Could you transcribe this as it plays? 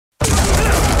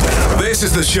This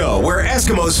is the show where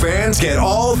Eskimos fans get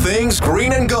all things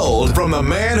green and gold from the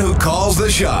man who calls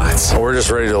the shots. We're just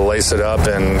ready to lace it up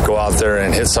and go out there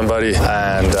and hit somebody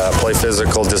and play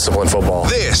physical, disciplined football.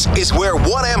 This is where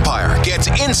one Empire gets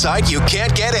insight you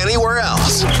can't get anywhere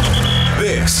else.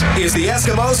 This is the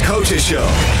Eskimos Coaches Show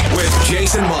with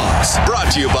Jason Moss. Brought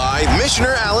to you by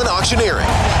Missioner Allen Auctioneering,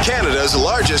 Canada's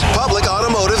largest public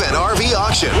automotive and RV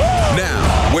auction.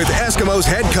 Now, with Eskimos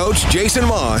head coach Jason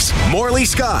Moss, Morley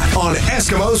Scott on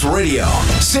Eskimos Radio,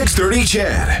 630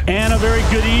 CHED. And a very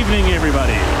good evening,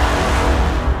 everybody.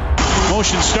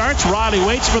 Motion starts. Riley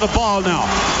waits for the ball now.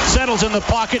 Settles in the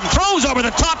pocket and throws over the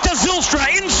top to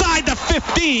Zylstra inside the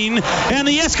 15. And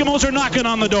the Eskimos are knocking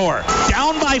on the door.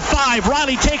 Down by 5.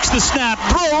 Riley takes the snap,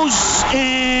 throws,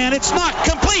 and it's not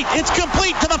complete. It's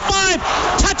complete to the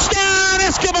 5. Touchdown,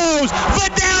 Eskimos!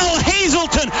 Vidal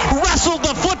Hazelton wrestled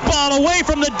the football away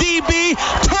from the DB,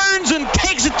 turns and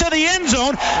takes it to the end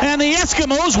zone, and the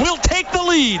Eskimos will take the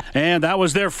lead. And that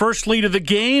was their first lead of the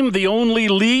game, the only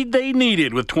lead they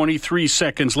needed with 23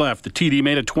 seconds left. The TD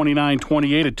made it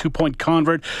 29-28, a two-point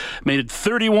convert, made it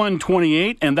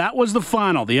 31-28, and that was the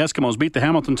final. The Eskimos beat the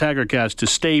Hamilton Tiger Cats to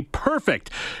stay perfect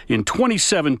in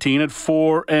 2017 at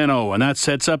 4-0, and that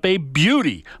sets up a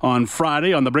beauty on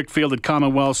Friday on the brick field at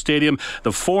Commonwealth Stadium.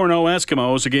 The 4-0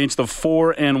 Eskimos against the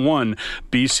 4-1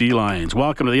 BC Lions.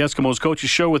 Welcome to the Eskimos Coaches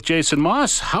Show with Jason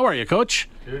Moss. How are you, Coach?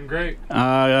 Doing great.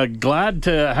 Glad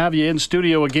to have you in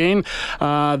studio again.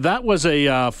 That was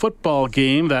a football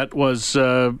game that was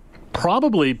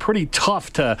probably pretty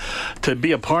tough to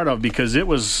be a part of because it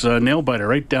was a nail-biter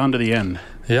right down to the end.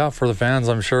 Yeah, for the fans,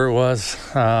 I'm sure it was.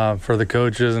 For the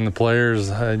coaches and the players,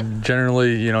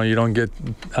 generally, you don't get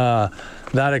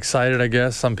that excited, I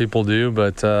guess. Some people do,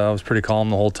 but I was pretty calm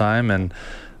the whole time, and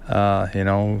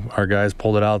our guys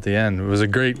pulled it out at the end. It was a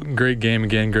great game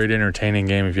again, great entertaining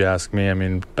game if you ask me. I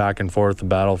mean, back and forth, the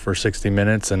battle for 60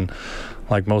 minutes, and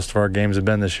like most of our games have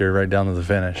been this year, right down to the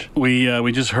finish.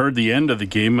 We just heard the end of the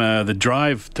game. The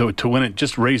drive to win it,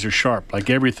 just razor sharp. Like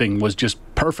everything was just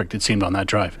perfect, it seemed, on that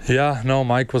drive. Yeah, no,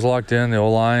 Mike was locked in, the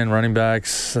O-line, running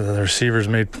backs, the receivers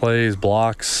made plays,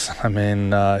 blocks. I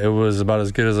mean, it was about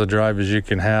as good as a drive as you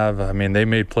can have. I mean, they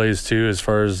made plays too as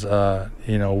far as,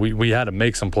 we had to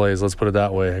make some plays, let's put it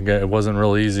that way. It wasn't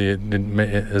real easy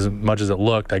as much as it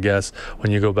looked, I guess,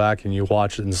 when you go back and you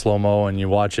watch it in slow-mo and you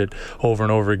watch it over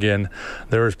and over again.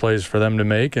 There was plays for them to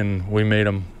make, and we made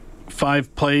them.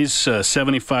 5 plays,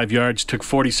 75 yards, took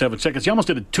 47 seconds. You almost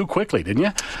did it too quickly, didn't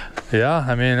you? Yeah,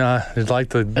 I mean, I'd like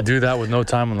to do that with no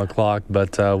time on the clock,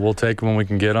 but we'll take them when we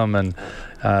can get them, and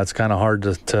it's kind of hard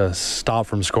to stop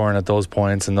from scoring at those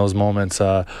points and those moments.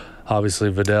 Obviously,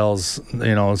 Vidal's,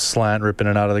 slant, ripping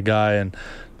it out of the guy and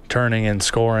turning and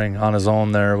scoring on his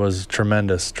own there was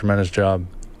tremendous job.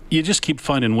 You just keep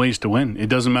finding ways to win. It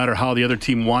doesn't matter how the other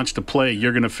team wants to play.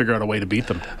 You're going to figure out a way to beat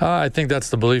them. I think that's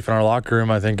the belief in our locker room.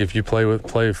 I think if you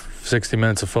play 60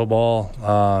 minutes of football,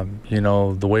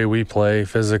 the way we play,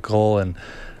 physical, and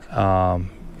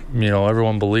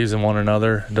everyone believes in one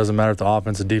another. It doesn't matter if the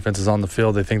offense and defense is on the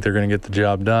field. They think they're going to get the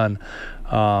job done.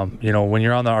 When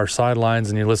you're on our sidelines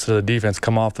and you listen to the defense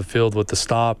come off the field with the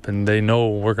stop and they know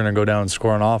we're going to go down and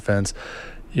score on offense,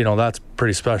 that's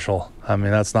pretty special. I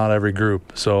mean, that's not every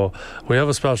group. So we have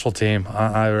a special team.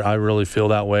 I really feel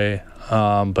that way.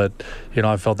 But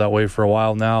I felt that way for a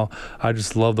while now. I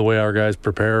just love the way our guys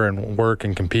prepare and work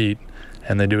and compete,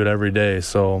 and they do it every day.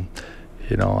 So,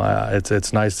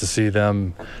 it's nice to see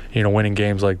them, winning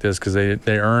games like this because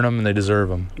they earn them and they deserve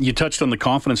them. You touched on the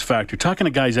confidence factor. Talking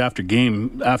to guys after the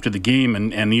game,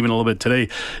 and even a little bit today,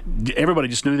 everybody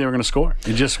just knew they were going to score.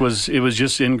 It was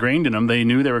just ingrained in them. They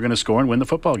knew they were going to score and win the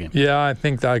football game. Yeah, I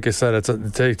think, like I said,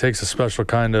 it takes a special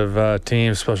kind of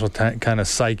team, special kind of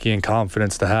psyche and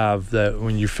confidence to have that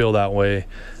when you feel that way.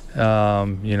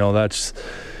 That's,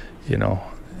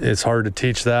 it's hard to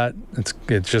teach that.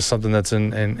 It's just something that's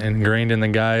ingrained in the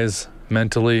guys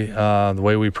mentally. The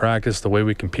way we practice, the way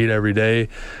we compete every day,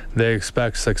 they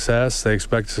expect success. They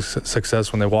expect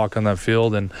success when they walk on that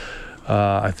field, and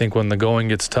I think when the going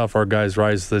gets tough, our guys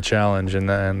rise to the challenge, and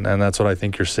that's what I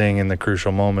think you're seeing in the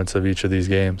crucial moments of each of these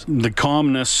games. The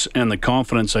calmness and the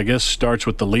confidence, I guess, starts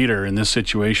with the leader in this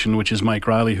situation, which is Mike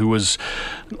Riley, who was,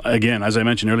 again, as I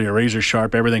mentioned earlier, razor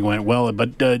sharp. Everything went well,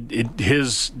 but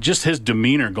his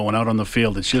demeanor going out on the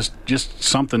field, it's just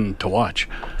something to watch.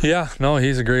 Yeah, no,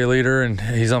 he's a great leader, and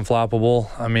he's unflappable.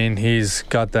 I mean, he's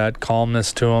got that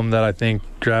calmness to him that I think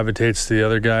gravitates to the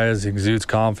other guys. He exudes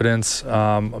confidence,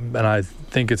 and I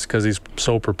think it's because he's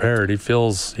so prepared. He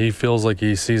feels like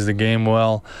he sees the game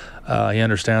well. He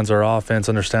understands our offense,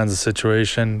 understands the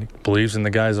situation, believes in the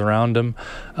guys around him,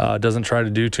 doesn't try to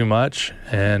do too much,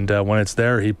 and when it's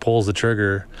there, he pulls the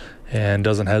trigger and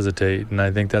doesn't hesitate. And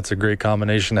I think that's a great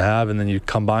combination to have. And then you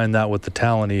combine that with the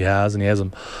talent he has, and he has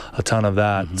a ton of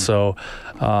that. Mm-hmm. So,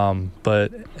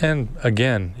 and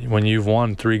again, when you've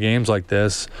won 3 games like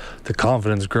this, the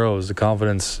confidence grows. The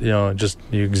confidence, just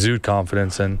you exude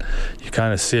confidence, and you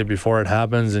kind of see it before it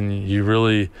happens, and you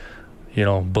really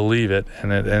believe it,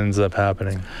 and it ends up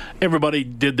happening. Everybody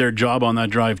did their job on that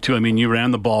drive too. I mean, you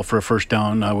ran the ball for a first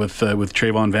down with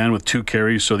Trayvon Van with 2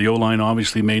 carries, so the O-line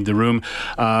obviously made the room.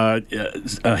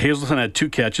 Hazelton had 2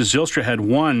 catches. Zylstra had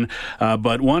 1,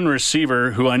 but one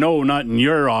receiver who I know not in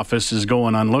your office is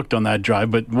going unlooked on that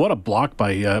drive, but what a block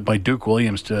by Duke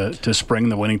Williams to spring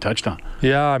the winning touchdown.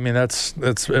 Yeah, I mean, it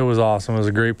was awesome. It was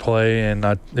a great play, and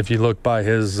if you look by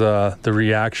his the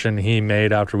reaction he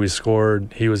made after we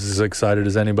scored, he was as excited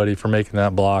as anybody for making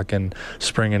that block and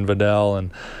springing Vidal.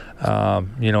 And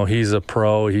he's a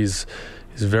pro. He's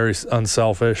very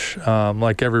unselfish.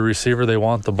 Like every receiver, they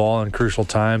want the ball in crucial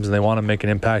times and they want to make an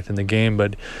impact in the game.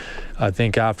 But I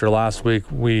think after last week,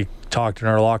 we talked in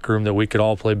our locker room that we could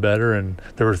all play better, and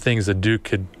there were things that Duke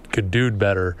could do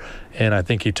better. And I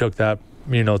think he took that,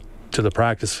 to the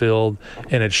practice field,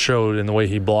 and it showed in the way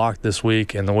he blocked this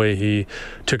week and the way he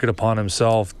took it upon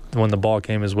himself when the ball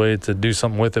came his way to do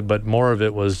something with it. But more of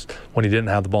it was when he didn't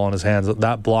have the ball in his hands.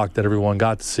 That block that everyone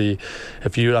got to see.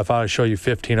 If I show you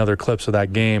 15 other clips of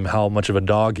that game, how much of a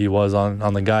dog he was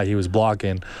on the guy he was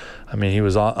blocking. I mean, he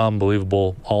was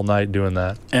unbelievable all night doing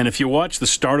that. And if you watch the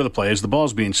start of the play, as the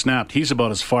ball's being snapped, he's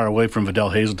about as far away from Vidal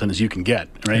Hazelton as you can get,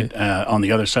 right? On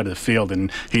the other side of the field.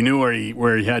 And he knew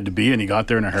where he had to be, and he got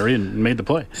there in a hurry and made the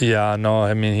play. Yeah, no,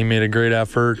 I mean, he made a great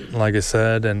effort, like I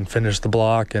said, and finished the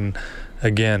block. And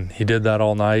again, he did that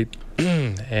all night.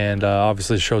 And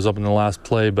obviously shows up in the last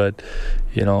play, but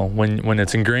when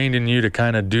it's ingrained in you to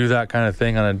kind of do that kind of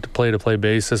thing on a play-to-play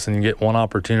basis and you get one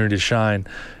opportunity to shine,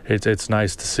 it's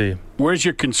nice to see. Where's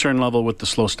your concern level with the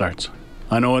slow starts?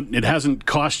 I know it hasn't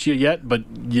cost you yet, but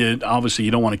obviously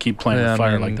you don't want to keep playing with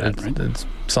fire like that, right? It's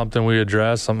something we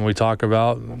address, something we talk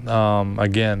about.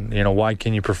 Again, why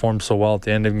can you perform so well at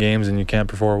the end of games and you can't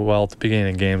perform well at the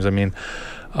beginning of games? I mean,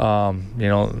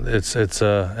 it's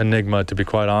a enigma, to be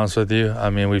quite honest with you. I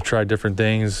mean, we've tried different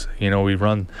things. We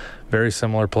run very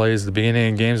similar plays at the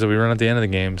beginning of games that we run at the end of the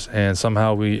games, and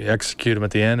somehow we execute them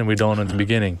at the end and we don't at the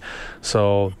beginning.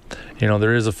 So,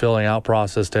 there is a filling out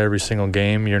process to every single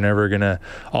game. You're never going to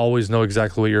always know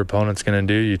exactly what your opponent's going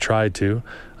to do. You try to.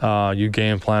 You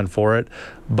game plan for it.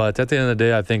 But at the end of the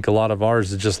day, I think a lot of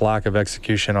ours is just lack of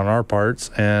execution on our parts,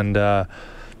 and I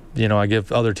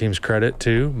give other teams credit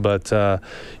too, but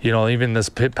even this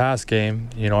past game,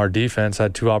 our defense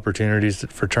had 2 opportunities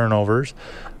for turnovers.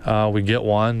 We get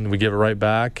one, we give it right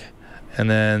back, and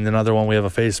then another one we have a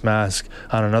face mask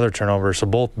on another turnover. So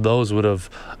both of those would have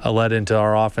led into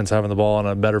our offense having the ball in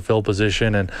a better field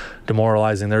position and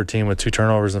demoralizing their team with 2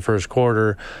 turnovers in the first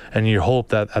quarter. And you hope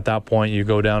that at that point you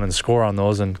go down and score on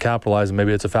those and capitalize, and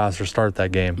maybe it's a faster start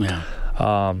that game. Yeah.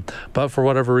 But for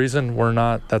whatever reason,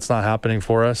 that's not happening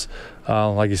for us.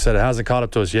 Like you said, it hasn't caught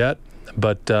up to us yet,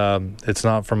 but it's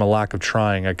not from a lack of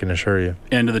trying, I can assure you.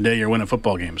 End of the day, you're winning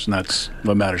football games, and that's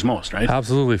what matters most, right?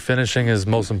 Absolutely. Finishing is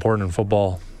most important in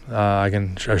football. I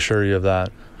can assure you of that.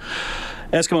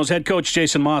 Eskimos head coach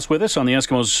Jason Maas with us on the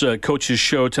Eskimos Coaches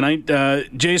Show tonight.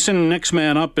 Jason, next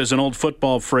man up is an old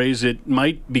football phrase. It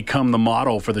might become the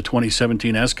motto for the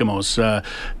 2017 Eskimos.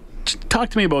 Talk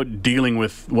to me about dealing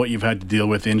with what you've had to deal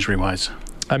with injury-wise.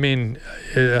 I mean,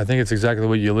 I think it's exactly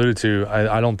what you alluded to.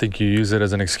 I don't think you use it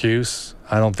as an excuse.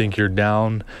 I don't think you're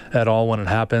down at all when it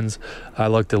happens. I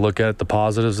like to look at the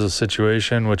positives of the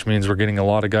situation, which means we're getting a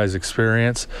lot of guys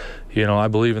experience. I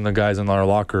believe in the guys in our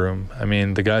locker room. I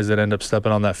mean, the guys that end up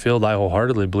stepping on that field, I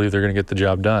wholeheartedly believe they're going to get the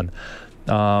job done.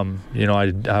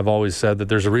 I've always said that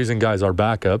there's a reason guys are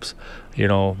backups.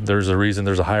 There's a reason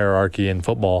there's a hierarchy in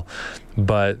football,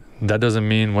 but that doesn't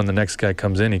mean when the next guy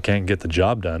comes in, he can't get the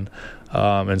job done.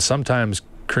 And sometimes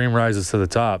cream rises to the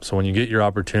top. So when you get your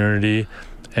opportunity,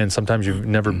 and sometimes you've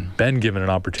never been given an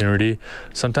opportunity,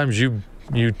 sometimes you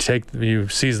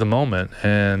seize the moment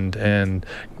and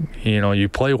you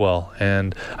play well.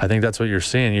 And I think that's what you're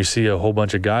seeing. You see a whole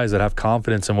bunch of guys that have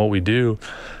confidence in what we do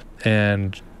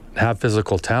and have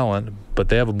physical talent, but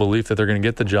they have a belief that they're going to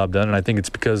get the job done. And I think it's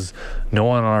because no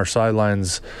one on our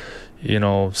sidelines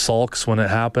sulks when it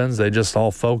happens. They just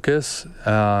all focus.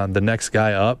 The next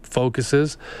guy up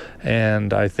focuses,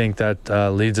 and I think that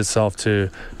leads itself to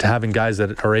having guys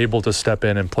that are able to step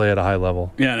in and play at a high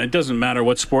level. Yeah, and it doesn't matter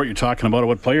what sport you're talking about or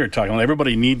what player you're talking about.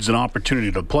 Everybody needs an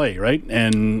opportunity to play, right?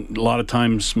 And a lot of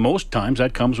times, most times,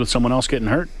 that comes with someone else getting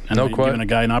hurt and giving a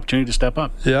guy an opportunity to step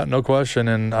up. Yeah, no question.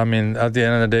 And I mean, at the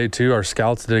end of the day, too, our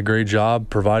scouts did a great job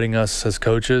providing us as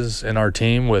coaches and our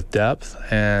team with depth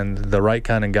and the right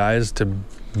kind of guys to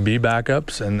be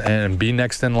backups and be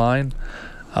next in line.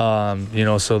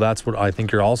 So that's what I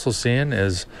think you're also seeing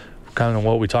is kind of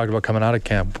what we talked about coming out of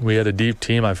camp. We had a deep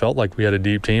team. I felt like we had a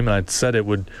deep team, and I said it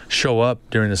would show up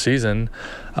during the season,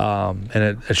 and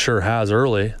it sure has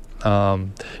early.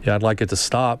 I'd like it to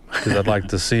stop because I'd like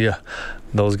to see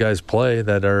those guys play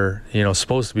that are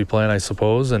supposed to be playing, I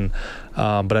suppose. And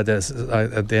but at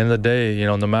the end of the day,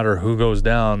 no matter who goes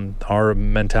down, our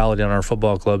mentality on our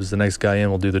football club is the next guy in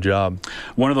will do the job.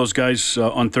 One of those guys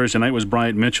on Thursday night was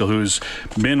Bryant Mitchell, who's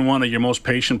been one of your most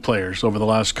patient players over the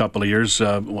last couple of years.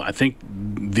 I think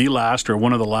the last or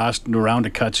one of the last round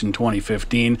of cuts in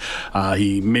 2015.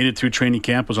 He made it through training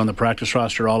camp, was on the practice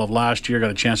roster all of last year,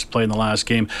 got a chance to play in the last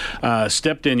game.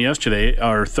 Stepped in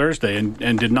Thursday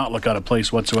and did not look out of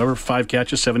place whatsoever. 5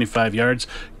 catches, 75 yards,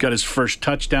 got his first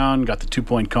touchdown, got the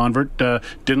 2-point convert.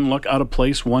 Didn't look out of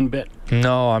place one bit.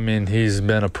 No, I mean, he's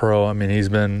been a pro. I mean,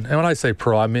 and when I say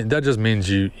pro, I mean, that just means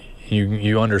you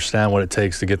understand what it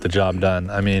takes to get the job done.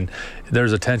 I mean,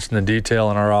 there's attention to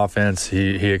detail in our offense.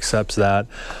 He accepts that.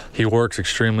 He works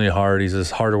extremely hard. He's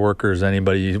as hard a worker as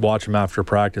anybody. You watch him after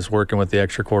practice working with the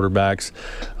extra quarterbacks,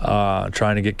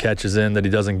 trying to get catches in that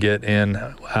he doesn't get in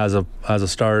as a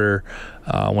starter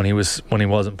when he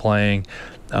wasn't playing.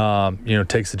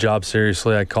 Takes the job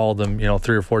seriously. I called him,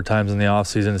 3 or 4 times in the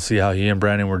offseason to see how he and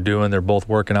Brandon were doing. They're both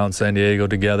working out in San Diego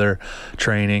together,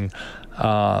 training.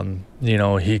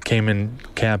 He came in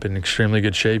camp in extremely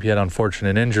good shape. He had an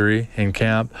unfortunate injury in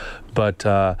camp, but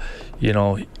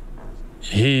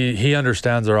he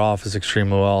understands our office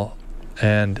extremely well,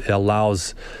 and it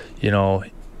allows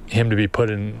him to be put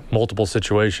in multiple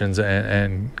situations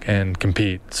and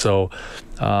compete. So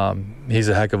he's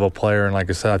a heck of a player, and like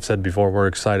I said, I've said before, we're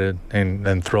excited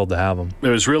and thrilled to have him. It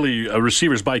was really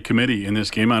receivers by committee in this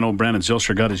game. I know Brandon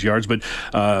Zylstra got his yards, but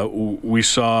we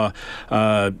saw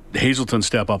Hazelton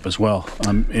step up as well,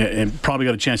 and probably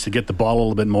got a chance to get the ball a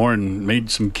little bit more and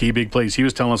made some key big plays. He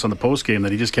was telling us on the post game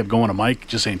that he just kept going to Mike,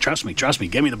 just saying, trust me,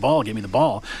 give me the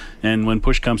ball. And when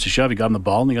push comes to shove, he got him the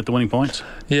ball and he got the winning points.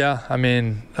 Yeah, I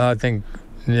mean, I think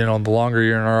the longer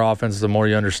you're in our offense, the more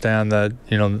you understand that,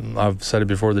 I've said it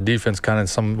before, the defense kind of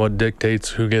somewhat dictates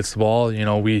who gets the ball.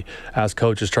 We, as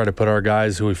coaches, try to put our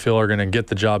guys who we feel are going to get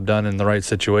the job done in the right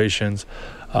situations.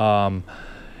 And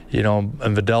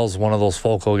Vidal's one of those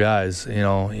focal guys.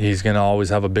 He's going to always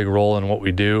have a big role in what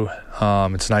we do.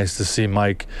 It's nice to see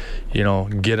Mike,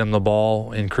 get him the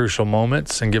ball in crucial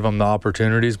moments and give him the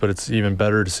opportunities, but it's even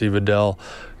better to see Vidal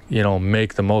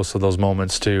make the most of those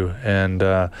moments too. And,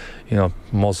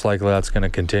 most likely that's going to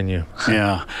continue.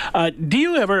 Yeah. Do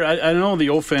you ever, I know the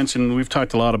offense, and we've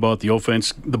talked a lot about the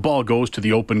offense, the ball goes to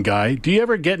the open guy. Do you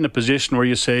ever get in a position where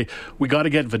you say, we got to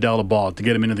get Vidal a ball to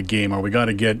get him into the game, or we got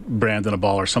to get Brandon a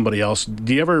ball or somebody else?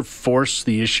 Do you ever force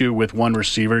the issue with one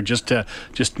receiver just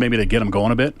maybe to get him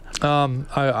going a bit?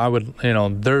 I would,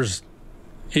 there's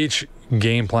each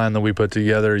game plan that we put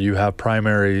together, you have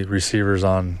primary receivers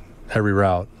on every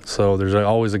route. So there's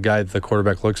always a guy that the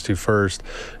quarterback looks to first,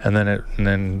 and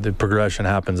then the progression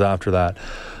happens after that.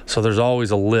 So there's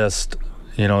always a list.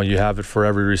 You have it for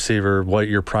every receiver, what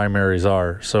your primaries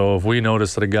are. So if we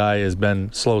notice that a guy has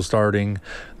been slow starting,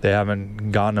 we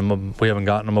haven't gotten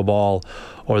him a ball,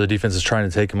 or the defense is trying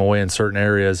to take him away in certain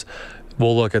areas,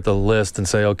 we'll look at the list and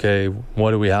say, okay,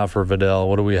 what do we have for Vidal?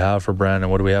 What do we have for Brandon?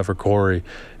 What do we have for Corey?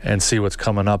 And see what's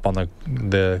coming up on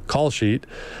the call sheet.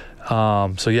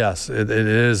 So yes, it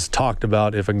is talked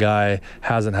about if a guy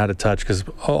hasn't had a touch, because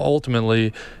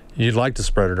ultimately you'd like to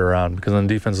spread it around, because then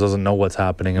the defense doesn't know what's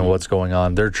happening and what's going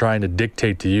on. They're trying to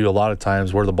dictate to you a lot of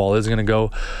times where the ball is going to go,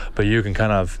 but you can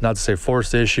kind of, not to say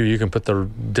force the issue, you can put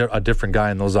a different guy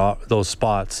in those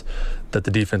spots that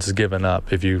the defense has given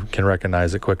up if you can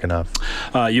recognize it quick enough.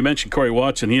 You mentioned Corey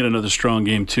Watson. He had another strong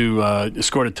game too.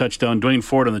 Scored a touchdown. Dwayne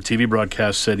Ford on the TV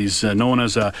broadcast said he's known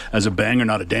as a banger,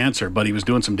 not a dancer, but he was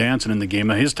doing some dancing in the game.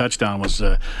 Now, his touchdown was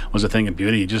a thing of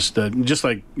beauty. Just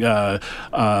like the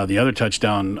other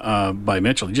touchdown by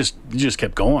Mitchell, he just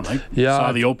kept going. Right? Yeah,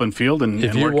 saw the open field and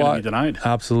weren't going to be denied.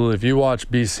 Absolutely. If you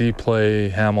watch BC play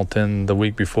Hamilton the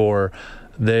week before,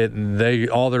 they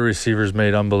all the receivers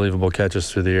made unbelievable catches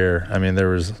through the air. I mean, there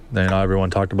was, everyone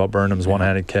talked about Burnham's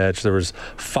one-handed catch. There was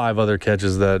 5 other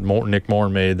catches that Nick Moore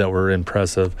made that were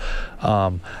impressive.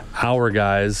 Our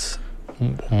guys,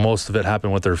 most of it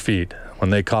happened with their feet. When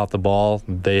they caught the ball,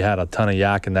 they had a ton of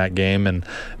yak in that game and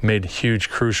made huge,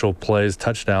 crucial plays,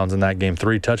 touchdowns in that game.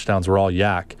 3 touchdowns were all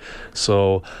yak.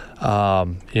 So,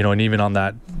 and even on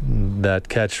that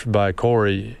catch by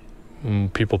Corey,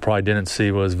 people probably didn't see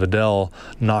was Vidal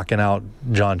knocking out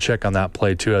John Chick on that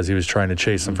play too, as he was trying to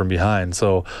chase him from behind.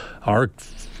 So our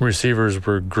receivers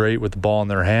were great with the ball in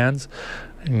their hands.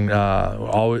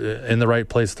 Always in the right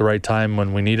place at the right time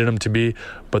when we needed them to be,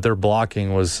 but their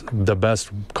blocking was the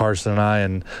best Carson and I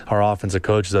and our offensive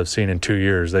coaches I've seen in 2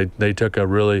 years. They took a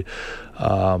really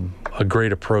a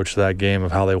great approach to that game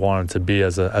of how they wanted to be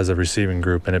as a receiving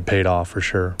group, and it paid off for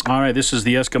sure. All right, this is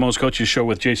the Eskimos Coaches Show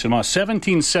with Jason Maas.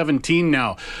 17-17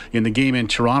 now in the game in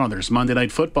Toronto. There's Monday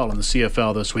Night Football in the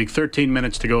CFL this week. 13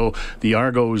 minutes to go. The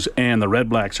Argos and the Red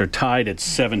Blacks are tied at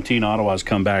 17. Ottawa's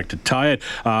come back to tie it.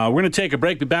 We're going to take a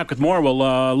break. Be back with more.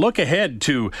 We'll look ahead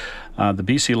to the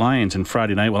BC Lions on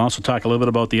Friday night. We'll also talk a little bit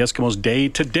about the Eskimos day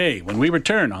to day when we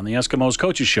return on the Eskimos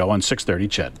Coaches Show on 630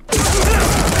 CHED.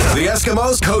 The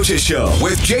Eskimos Coaches Show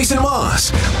with Jason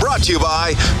Maas. Brought to you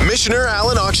by Missioner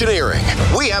Allen Auctioneering.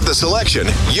 We have the selection.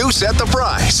 You set the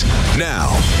price.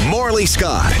 Now, Morley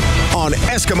Scott on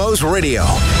Eskimos Radio.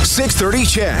 630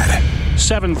 CHED.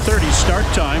 7:30 start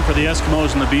time for the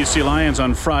Eskimos and the BC Lions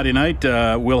on Friday night.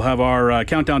 We'll have our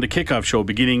countdown to kickoff show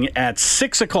beginning at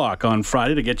 6 o'clock on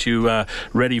Friday to get you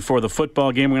ready for the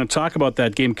football game. We're going to talk about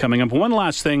that game coming up. One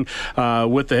last thing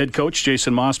with the head coach,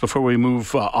 Jason Maas, before we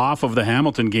move off of the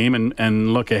Hamilton game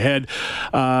and look ahead.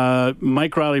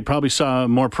 Mike Riley probably saw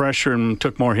more pressure and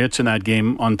took more hits in that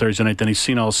game on Thursday night than he's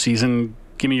seen all season.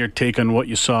 Give me your take on what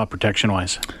you saw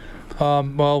protection-wise.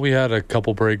 Well, we had a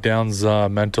couple breakdowns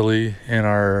mentally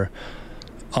on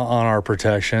our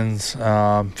protections.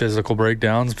 Physical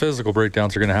breakdowns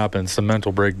are going to happen. It's the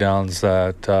mental breakdowns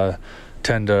that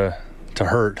tend to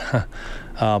hurt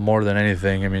more than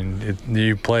anything. I mean,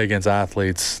 you play against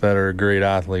athletes that are great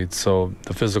athletes, so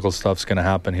the physical stuff's going to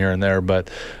happen here and there.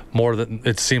 But more than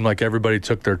it seemed like everybody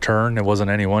took their turn. It wasn't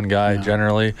any one guy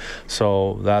generally,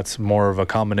 so that's more of a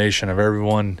combination of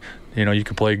everyone. You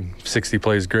can play 60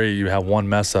 plays great, you have one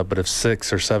mess up, but if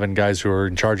 6 or 7 guys who are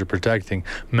in charge of protecting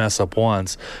mess up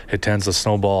once, it tends to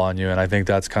snowball on you, and I think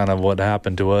that's kind of what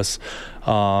happened to us,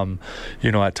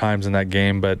 at times in that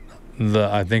game. But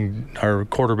I think our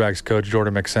quarterbacks coach,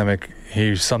 Jordan McSemick,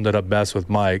 he summed it up best with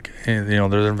Mike. And,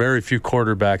 there's very few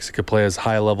quarterbacks that could play as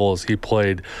high level as he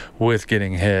played with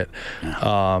getting hit.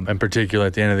 And particularly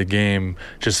at the end of the game,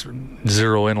 just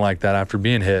zero in like that after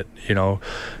being hit. He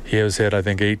was hit, I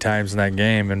think, 8 times in that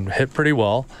game and hit pretty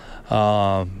well.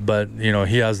 But,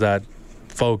 he has that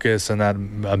focus and that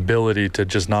ability to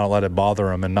just not let it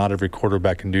bother him, and not every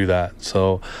quarterback can do that.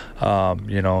 So,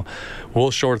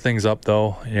 we'll shore things up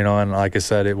though, and like I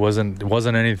said, it wasn't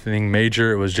anything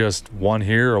major. It was just one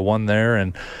here or one there,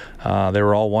 and they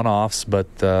were all one-offs, but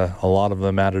a lot of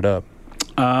them added up.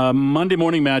 Monday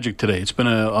Morning Magic today. It's been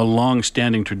a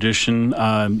long-standing tradition.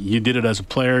 You did it as a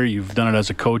player. You've done it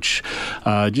as a coach.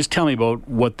 Just tell me about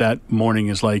what that morning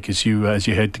is like as you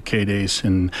head to K-Days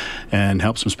and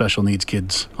help some special needs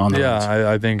kids on the roads.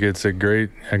 I think it's a great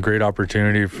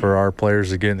opportunity for our players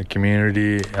to get in the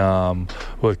community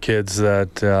with kids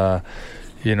that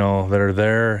that are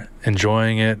there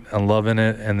enjoying it and loving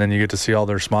it, and then you get to see all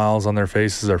their smiles on their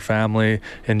faces, their family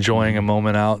enjoying a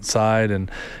moment outside, and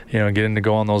getting to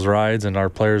go on those rides, and our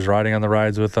players riding on the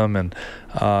rides with them and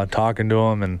talking to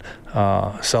them and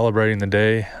celebrating the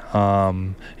day.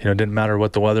 Didn't matter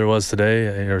what the weather was today.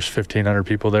 There's 1,500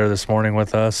 people there this morning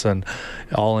with us and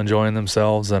all enjoying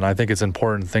themselves, and I think it's an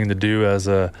important thing to do as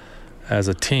a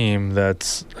team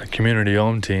that's a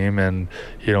community-owned team, and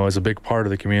is a big part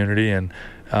of the community, and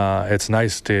it's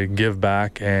nice to give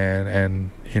back,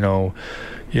 and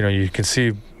you can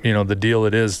see the deal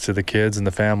it is to the kids and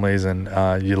the families, and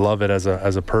you love it as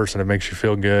a person. It makes you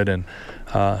feel good, and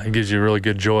it gives you really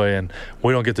good joy, and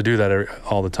we don't get to do that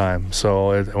all the time.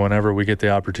 So whenever we get the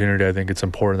opportunity, I think it's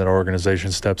important that our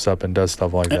organization steps up and does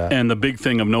stuff like that. And the big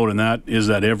thing of note in that is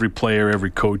that every player,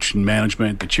 every coach and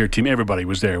management, the cheer team, everybody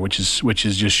was there, which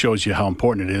is just shows you how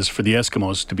important it is for the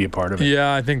Eskimos to be a part of it.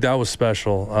 Yeah, I think that was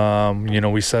special.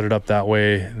 We set it up that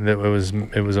way. That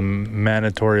it was a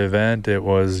mandatory event. It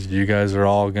was, you guys are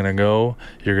all going to go.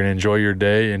 You're going to enjoy your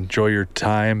day, enjoy your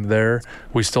time there.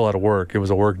 We still had to work. It was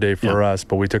a work day for us,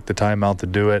 but we took the time out to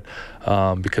do it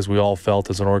because we all felt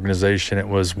as an organization it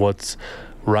was what's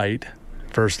right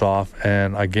first off.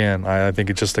 And again, I think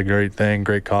it's just a great thing,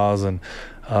 great cause, and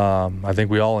I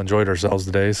think we all enjoyed ourselves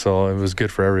today, so it was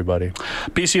good for everybody.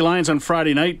 BC Lions on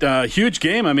Friday night, huge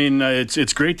game. I mean,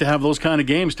 it's great to have those kind of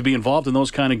games, to be involved in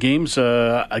those kind of games.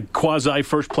 A quasi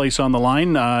first place on the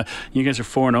line. You guys are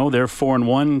 4-0. They're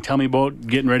 4-1. Tell me about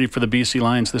getting ready for the BC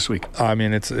Lions this week. I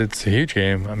mean, it's a huge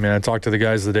game. I mean, I talked to the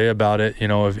guys today about it. You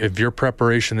know, if your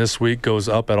preparation this week goes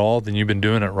up at all, then you've been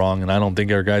doing it wrong, and I don't think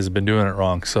our guys have been doing it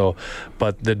wrong. So,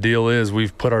 but the deal is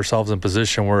we've put ourselves in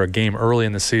position where a game early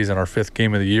in the season, our 5th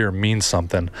game of the year, means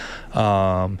something,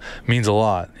 means a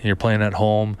lot. You're playing at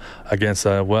home against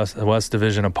a West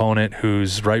Division opponent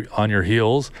who's right on your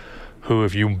heels, who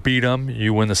if you beat them,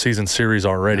 you win the season series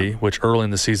already, which early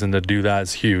in the season to do that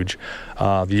is huge.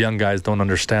 The young guys don't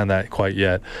understand that quite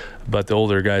yet, but the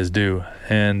older guys do.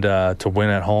 And to win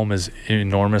at home is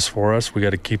enormous for us. We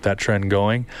got to keep that trend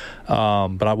going.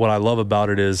 But what I love about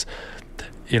it is,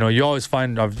 you know, you always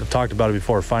find, I've talked about it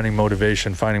before, finding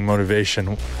motivation,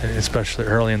 especially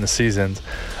early in the seasons.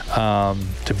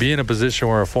 To be in a position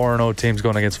where a 4-0 team's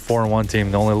going against a 4-1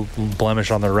 team, the only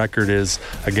blemish on their record is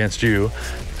against you,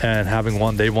 and having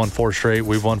won, they've won 4 straight,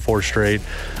 we've won 4 straight.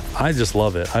 I just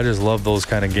love it. I just love those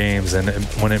kind of games, and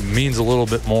when it means a little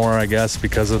bit more, I guess,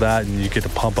 because of that, and you get to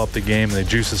pump up the game, and the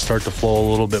juices start to flow a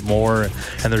little bit more,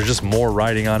 and there's just more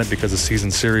riding on it because the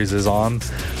season series is on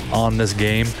this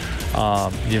game.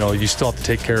 You know, you still have to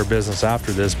take care of business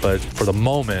after this, but for the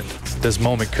moment, this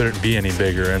moment couldn't be any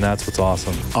bigger, and that's what's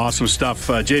awesome. Awesome stuff.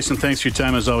 Jason, thanks for your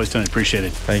time as always tonight. Appreciate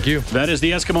it. Thank you. That is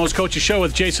the Eskimos Coaches Show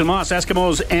with Jason Maas.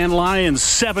 Eskimos and Lions,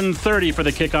 7:30 for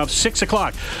the kickoff, 6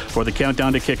 o'clock for the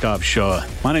Countdown to Kickoff show.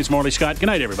 My name's Morley Scott. Good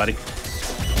night, everybody.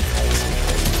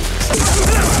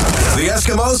 The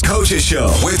Eskimos Coaches Show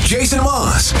with Jason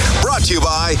Maas. Brought to you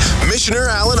by Missioner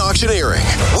Allen Auctioneering.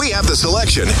 We have the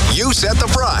selection. You set the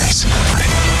price.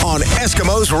 On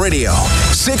Eskimos Radio,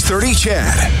 630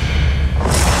 CHED.